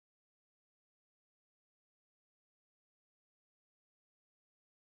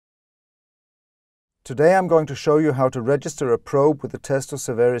Today I'm going to show you how to register a probe with the Testo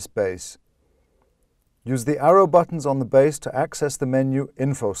Saveris base. Use the arrow buttons on the base to access the menu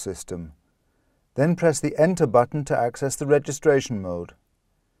Info System. Then press the Enter button to access the registration mode.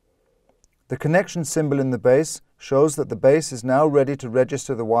 The connection symbol in the base shows that the base is now ready to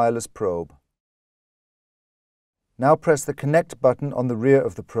register the wireless probe. Now press the Connect button on the rear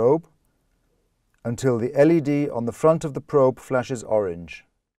of the probe until the LED on the front of the probe flashes orange.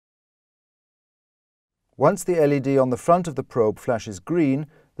 Once the LED on the front of the probe flashes green,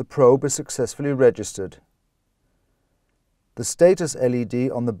 the probe is successfully registered. The status LED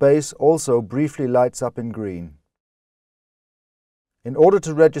on the base also briefly lights up in green. In order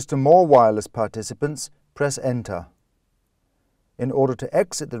to register more wireless participants, press Enter. In order to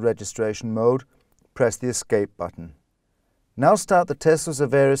exit the registration mode, press the Escape button. Now start the Testo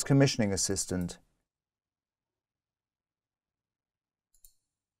Saveris Commissioning Assistant.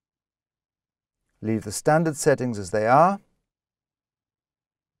 Leave the standard settings as they are.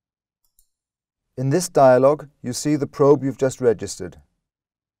 In this dialog, you see the probe you've just registered.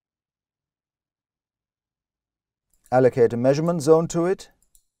 Allocate a measurement zone to it.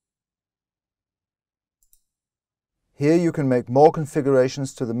 Here you can make more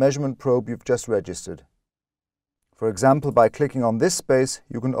configurations to the measurement probe you've just registered. For example, by clicking on this space,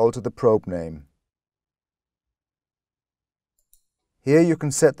 you can alter the probe name. Here you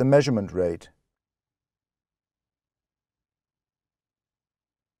can set the measurement rate.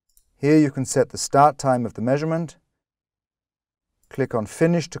 Here you can set the start time of the measurement. Click on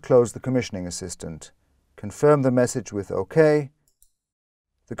Finish to close the Commissioning Assistant. Confirm the message with OK.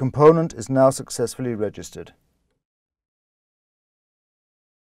 The component is now successfully registered.